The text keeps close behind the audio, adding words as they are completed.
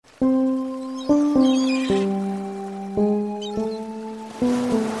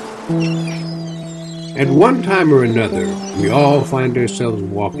At one time or another, we all find ourselves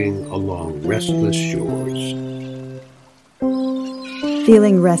walking along restless shores.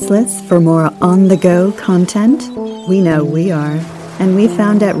 Feeling restless for more on-the-go content? We know we are. And we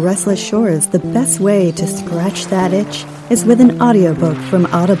found at Restless Shores the best way to scratch that itch is with an audiobook from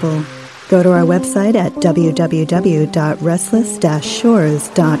Audible. Go to our website at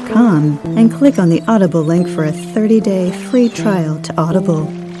www.restless-shores.com and click on the Audible link for a 30-day free trial to Audible.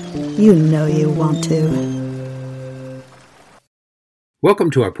 You know you want to. Welcome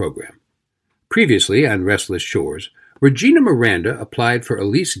to our program. Previously on Restless Shores, Regina Miranda applied for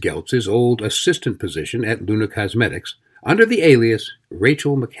Elise Geltz's old assistant position at Luna Cosmetics under the alias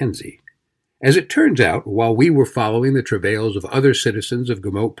Rachel Mackenzie. As it turns out, while we were following the travails of other citizens of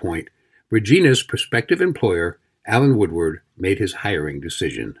Gamote Point, Regina's prospective employer, Alan Woodward, made his hiring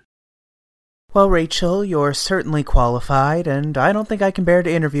decision. Well, Rachel, you're certainly qualified, and I don't think I can bear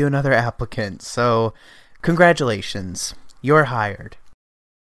to interview another applicant, so congratulations. You're hired.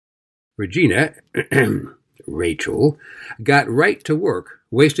 Regina, Rachel, got right to work,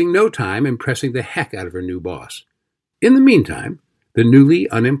 wasting no time impressing the heck out of her new boss. In the meantime, the newly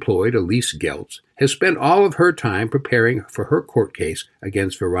unemployed Elise Geltz has spent all of her time preparing for her court case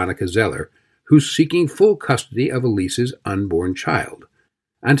against Veronica Zeller, who's seeking full custody of Elise's unborn child.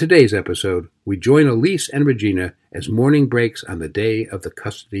 On today's episode, we join Elise and Regina as morning breaks on the day of the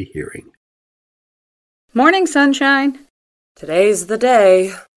custody hearing. Morning, sunshine. Today's the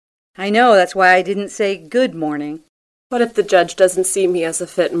day. I know, that's why I didn't say good morning. What if the judge doesn't see me as a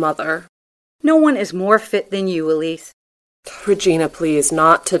fit mother? No one is more fit than you, Elise. Regina, please,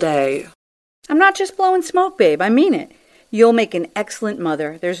 not today. I'm not just blowing smoke, babe. I mean it. You'll make an excellent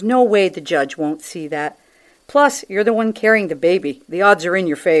mother. There's no way the judge won't see that. Plus, you're the one carrying the baby. The odds are in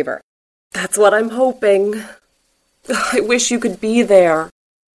your favor. That's what I'm hoping. I wish you could be there.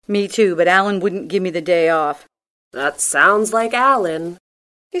 Me too, but Alan wouldn't give me the day off. That sounds like Alan.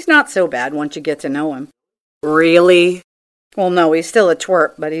 He's not so bad once you get to know him. Really? Well, no, he's still a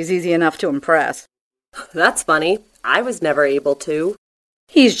twerp, but he's easy enough to impress. That's funny. I was never able to.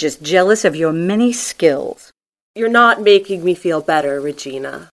 He's just jealous of your many skills. You're not making me feel better,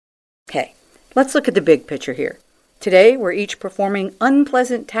 Regina. Okay, let's look at the big picture here. Today, we're each performing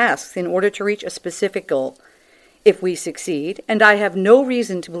unpleasant tasks in order to reach a specific goal. If we succeed, and I have no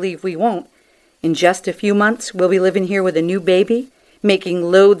reason to believe we won't, in just a few months, we'll be living here with a new baby, making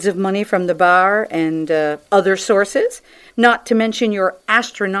loads of money from the bar and other sources, not to mention your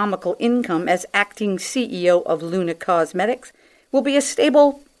astronomical income as acting CEO of Luna Cosmetics, will be a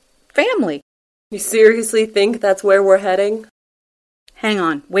stable family. You seriously think that's where we're heading? Hang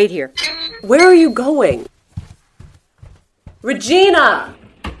on, wait here. Where are you going? Regina!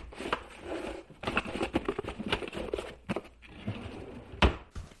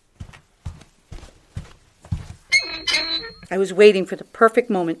 I was waiting for the perfect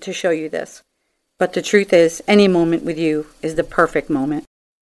moment to show you this. But the truth is, any moment with you is the perfect moment.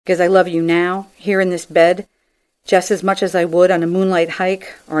 Because I love you now, here in this bed, just as much as I would on a moonlight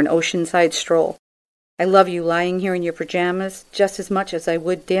hike or an oceanside stroll. I love you lying here in your pajamas just as much as I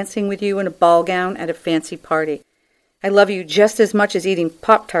would dancing with you in a ball gown at a fancy party. I love you just as much as eating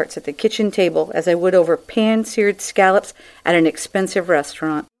Pop-Tarts at the kitchen table as I would over pan-seared scallops at an expensive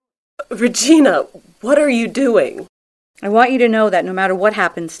restaurant. Regina, what are you doing? I want you to know that no matter what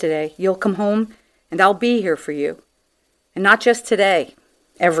happens today, you'll come home and I'll be here for you. And not just today,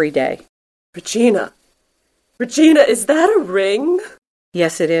 every day. Regina, is that a ring?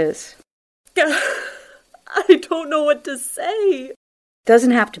 Yes, it is. I don't know what to say.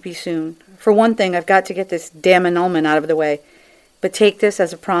 Doesn't have to be soon. For one thing, I've got to get this damn annulment out of the way. But take this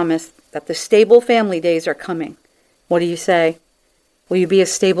as a promise that the stable family days are coming. What do you say? Will you be a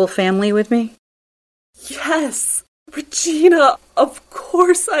stable family with me? Yes, Regina, of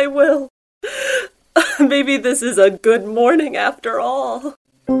course I will. Maybe this is a good morning after all.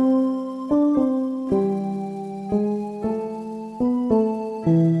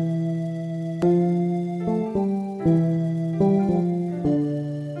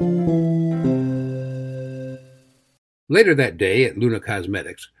 Later that day at Luna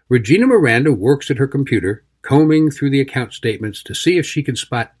Cosmetics, Regina Miranda works at her computer, combing through the account statements to see if she can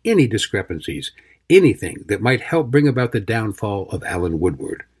spot any discrepancies, anything that might help bring about the downfall of Alan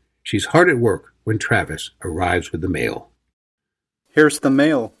Woodward. She's hard at work when Travis arrives with the mail. Here's the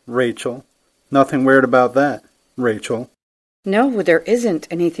mail, Rachel. Nothing weird about that, Rachel. No, there isn't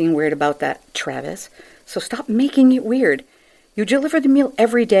anything weird about that, Travis. So stop making it weird. You deliver the meal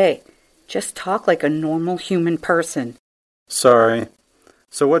every day. Just talk like a normal human person. Sorry.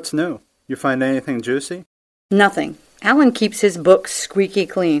 So what's new? You find anything juicy? Nothing. Alan keeps his books squeaky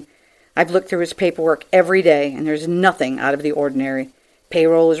clean. I've looked through his paperwork every day, and there's nothing out of the ordinary.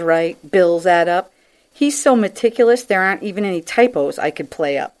 Payroll is right, bills add up. He's so meticulous there aren't even any typos I could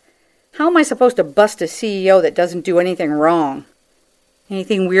play up. How am I supposed to bust a CEO that doesn't do anything wrong?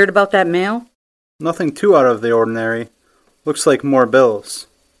 Anything weird about that mail? Nothing too out of the ordinary. Looks like more bills.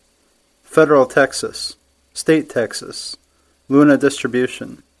 Federal Texas, State Texas, Luna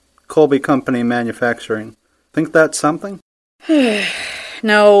Distribution, Colby Company Manufacturing. Think that's something?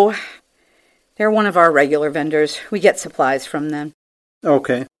 No. They're one of our regular vendors. We get supplies from them.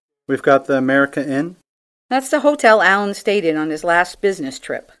 Okay. We've got the America Inn. That's the hotel Alan stayed in on his last business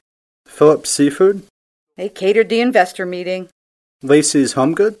trip. Phillips Seafood. They catered the investor meeting. Lacey's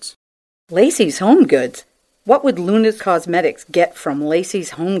Home Goods. Lacey's Home Goods? What would Luna Cosmetics get from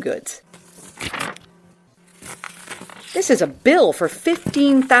Lacey's Home Goods? This is a bill for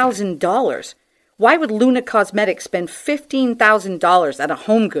 $15,000. Why would Luna Cosmetics spend $15,000 at a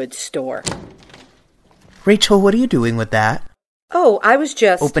home goods store? Rachel, what are you doing with that? Oh, I was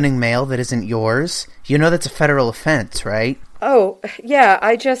just... Opening mail that isn't yours? You know that's a federal offense, right? Oh, yeah,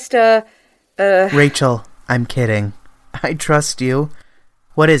 I just, Rachel, I'm kidding. I trust you.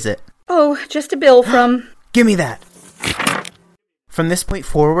 What is it? Oh, just a bill from... Give me that! From this point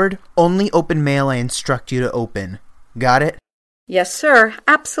forward, only open mail I instruct you to open. Got it? Yes, sir.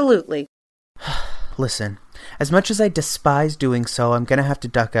 Absolutely. Listen, as much as I despise doing so, I'm gonna have to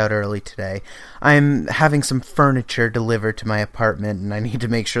duck out early today. I'm having some furniture delivered to my apartment, and I need to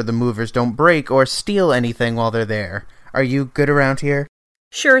make sure the movers don't break or steal anything while they're there. Are you good around here?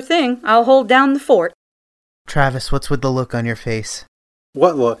 Sure thing. I'll hold down the fort. Travis, what's with the look on your face?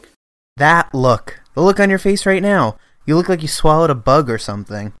 What look? That look. The look on your face right now. You look like you swallowed a bug or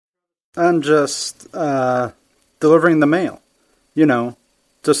something. I'm just, delivering the mail. You know,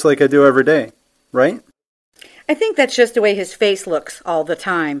 just like I do every day, right? I think that's just the way his face looks all the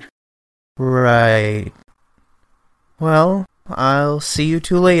time. Right. Well, I'll see you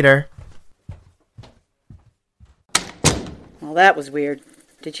two later. Well, that was weird.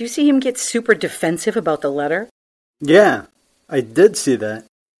 Did you see him get super defensive about the letter? Yeah, I did see that.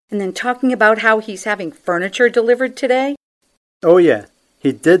 And then talking about how he's having furniture delivered today? Oh yeah,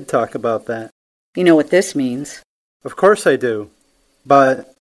 he did talk about that. You know what this means. Of course I do.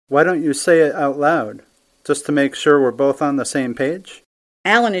 But why don't you say it out loud? Just to make sure we're both on the same page?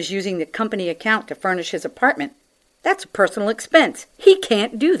 Alan is using the company account to furnish his apartment. That's a personal expense. He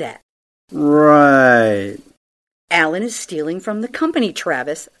can't do that. Right. Alan is stealing from the company,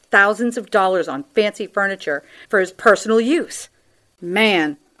 Travis, thousands of dollars on fancy furniture for his personal use.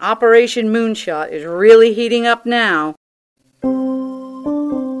 Man, Operation Moonshot is really heating up now.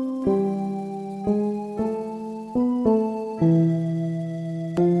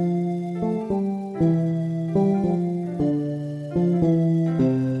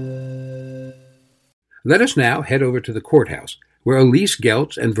 Let us now head over to the courthouse, where Elise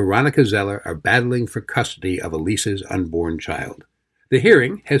Geltz and Veronica Zeller are battling for custody of Elise's unborn child. The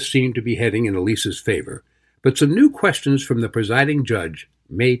hearing has seemed to be heading in Elise's favor, but some new questions from the presiding judge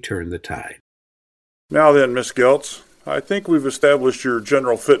may turn the tide. Now then, Miss Geltz, I think we've established your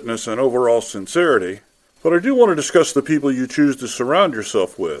general fitness and overall sincerity, but I do want to discuss the people you choose to surround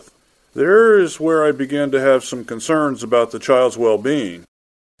yourself with. There is where I begin to have some concerns about the child's well-being.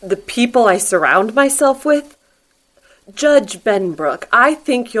 The people I surround myself with? Judge Benbrook, I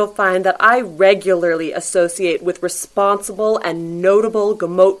think you'll find that I regularly associate with responsible and notable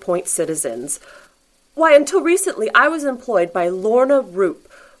Gamote Point citizens. Why, until recently I was employed by Lorna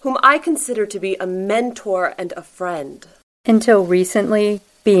Roop, whom I consider to be a mentor and a friend. Until recently,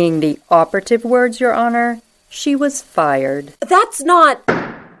 being the operative words, Your Honor, she was fired. That's not...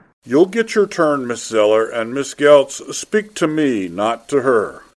 You'll get your turn, Miss Zeller, and Miss Geltz, speak to me, not to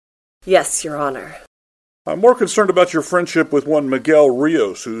her. Yes, Your Honor. I'm more concerned about your friendship with one Miguel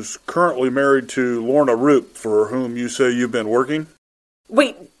Rios, who's currently married to Lorna Roop, for whom you say you've been working.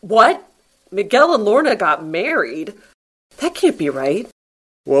 Wait, what? Miguel and Lorna got married? That can't be right.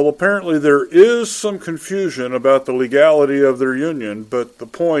 Well, apparently there is some confusion about the legality of their union, but the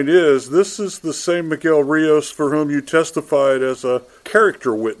point is, this is the same Miguel Rios for whom you testified as a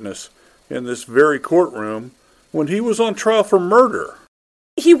character witness in this very courtroom when he was on trial for murder.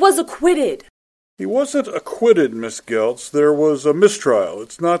 He was acquitted. He wasn't acquitted, Miss Geltz. There was a mistrial.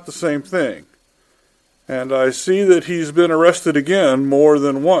 It's not the same thing. And I see that he's been arrested again more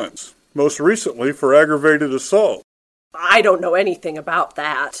than once, most recently for aggravated assault. I don't know anything about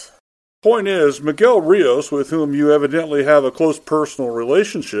that. Point is, Miguel Rios, with whom you evidently have a close personal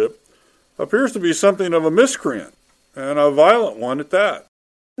relationship, appears to be something of a miscreant, and a violent one at that.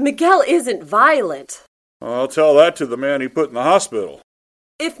 Miguel isn't violent. I'll tell that to the man he put in the hospital.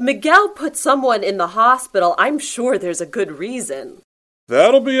 If Miguel put someone in the hospital, I'm sure there's a good reason.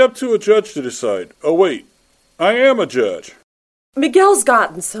 That'll be up to a judge to decide. Oh, wait. I am a judge. Miguel's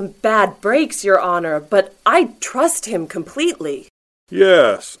gotten some bad breaks, Your Honor, but I trust him completely.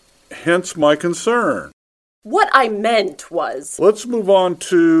 Yes, hence my concern. What I meant was... Let's move on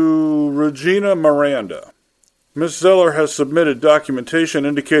to Regina Miranda. Miss Zeller has submitted documentation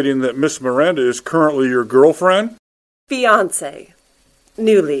indicating that Miss Miranda is currently your girlfriend? Fiancé.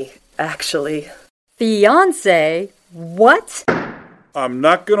 Newly, actually. Fiancé? What? I'm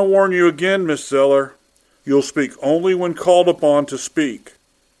not going to warn you again, Miss Zeller. You'll speak only when called upon to speak.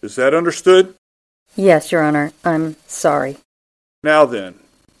 Is that understood? Yes, Your Honor. I'm sorry. Now then,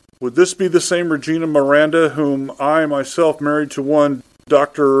 would this be the same Regina Miranda whom I myself married to one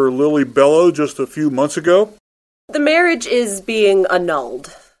Dr. Lily Bello just a few months ago? The marriage is being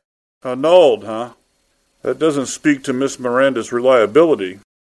annulled. Annulled, huh? That doesn't speak to Miss Miranda's reliability.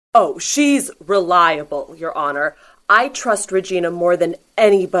 Oh, she's reliable, Your Honor. I trust Regina more than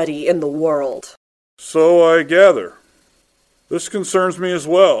anybody in the world. So I gather. This concerns me as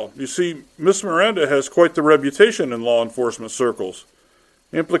well. You see, Miss Miranda has quite the reputation in law enforcement circles,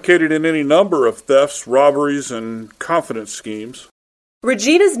 implicated in any number of thefts, robberies, and confidence schemes.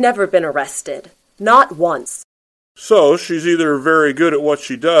 Regina's never been arrested. Not once. So she's either very good at what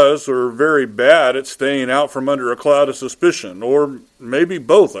she does or very bad at staying out from under a cloud of suspicion, or maybe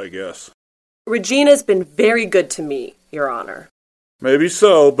both, I guess. Regina's been very good to me, Your Honor. Maybe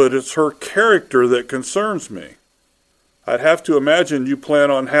so, but it's her character that concerns me. I'd have to imagine you plan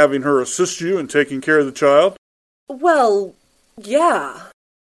on having her assist you in taking care of the child? Well, yeah.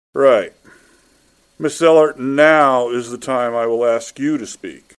 Right. Miss Zeller, now is the time I will ask you to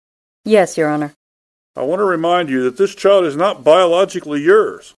speak. Yes, Your Honor. I want to remind you that this child is not biologically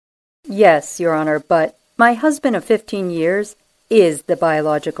yours. Yes, Your Honor, but my husband of 15 years is the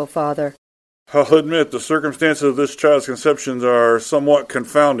biological father. I'll admit the circumstances of this child's conception are somewhat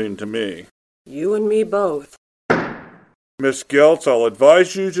confounding to me. You and me both. Miss Geltz, I'll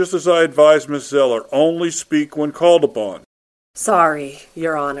advise you just as I advise Miss Zeller. Only speak when called upon. Sorry,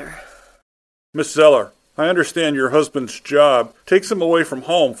 Your Honor. Miss Zeller, I understand your husband's job takes him away from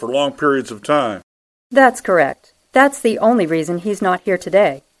home for long periods of time. That's correct. That's the only reason he's not here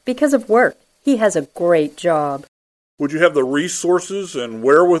today. Because of work. He has a great job. Would you have the resources and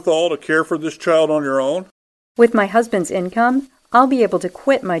wherewithal to care for this child on your own? With my husband's income, I'll be able to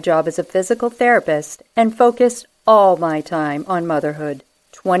quit my job as a physical therapist and focus all my time on motherhood,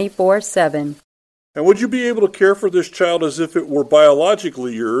 24/7. And would you be able to care for this child as if it were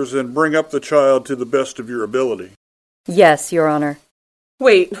biologically yours and bring up the child to the best of your ability? Yes, Your Honor.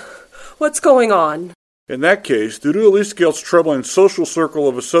 Wait, what's going on? In that case, due to Elise Gelt's troubling social circle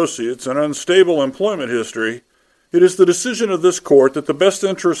of associates and unstable employment history, it is the decision of this court that the best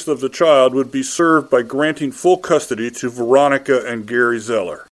interest of the child would be served by granting full custody to Veronica and Gary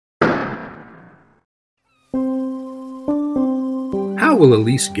Zeller. How will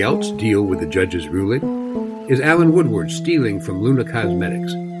Elise Geltz deal with the judge's ruling? Is Alan Woodward stealing from Luna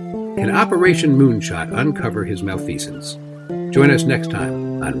Cosmetics? Can Operation Moonshot uncover his malfeasance? Join us next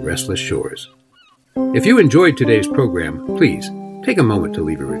time on Restless Shores. If you enjoyed today's program, please take a moment to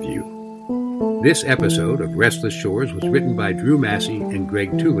leave a review. This episode of Restless Shores was written by Drew Massey and Greg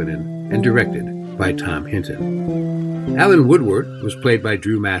Tulinen and directed by Tom Hinton. Alan Woodward was played by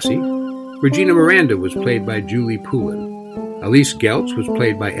Drew Massey. Regina Miranda was played by Julie Poulin. Elise Geltz was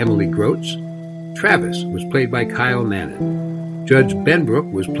played by Emily Groats. Travis was played by Kyle Nannon. Judge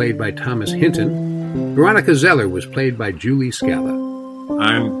Benbrook was played by Thomas Hinton. Veronica Zeller was played by Julie Scala.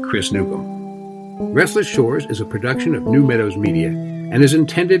 I'm Chris Newcomb. Restless Shores is a production of New Meadows Media and is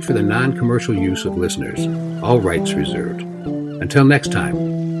intended for the non-commercial use of listeners. All rights reserved. Until next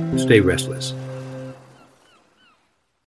time, stay restless.